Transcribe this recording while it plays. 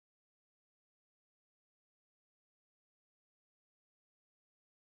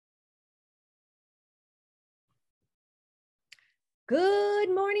Good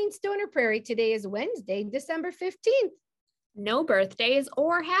morning, Stoner Prairie. Today is Wednesday, December 15th. No birthdays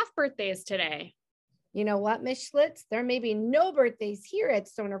or half birthdays today. You know what, Miss Schlitz? There may be no birthdays here at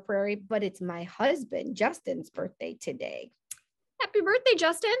Stoner Prairie, but it's my husband, Justin's birthday today. Happy birthday,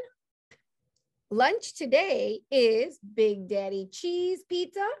 Justin. Lunch today is Big Daddy cheese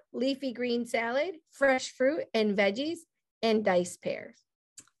pizza, leafy green salad, fresh fruit and veggies, and diced pears.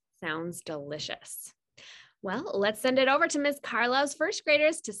 Sounds delicious. Well, let's send it over to Ms. Carlisle's first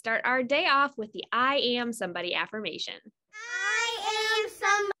graders to start our day off with the I am somebody affirmation. I am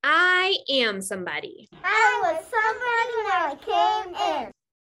somebody. I am somebody. I was somebody when I came in.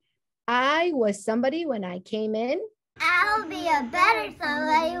 I was somebody when I came in. I'll be a better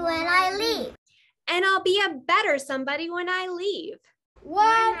somebody when I leave. And I'll be a better somebody when I leave. When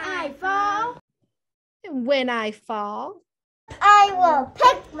I fall, When I fall, I will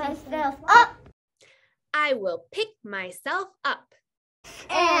pick myself up I will pick myself up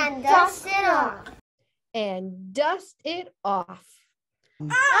and dust it off. and dust it off.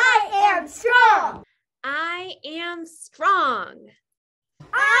 I am strong. I am strong.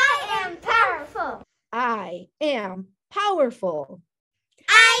 I am powerful. I am powerful.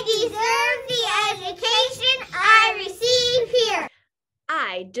 I deserve the education I receive here.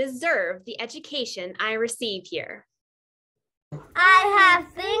 I deserve the education I receive here. I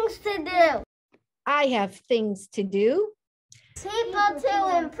have things to do. I have things to do People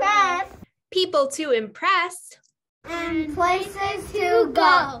to impress People to impress. and places to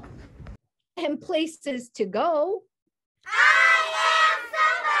go. and places to go. I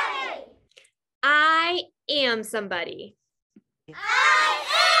I am somebody.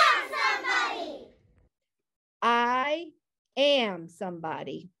 am somebody. I am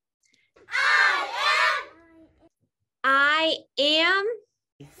somebody. I am somebody. I am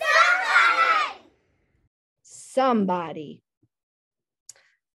Somebody. Somebody.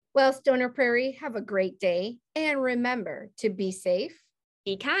 Well, Stoner Prairie, have a great day. And remember to be safe,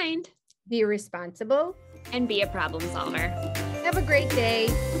 be kind be responsible, and be a problem solver. have a great day.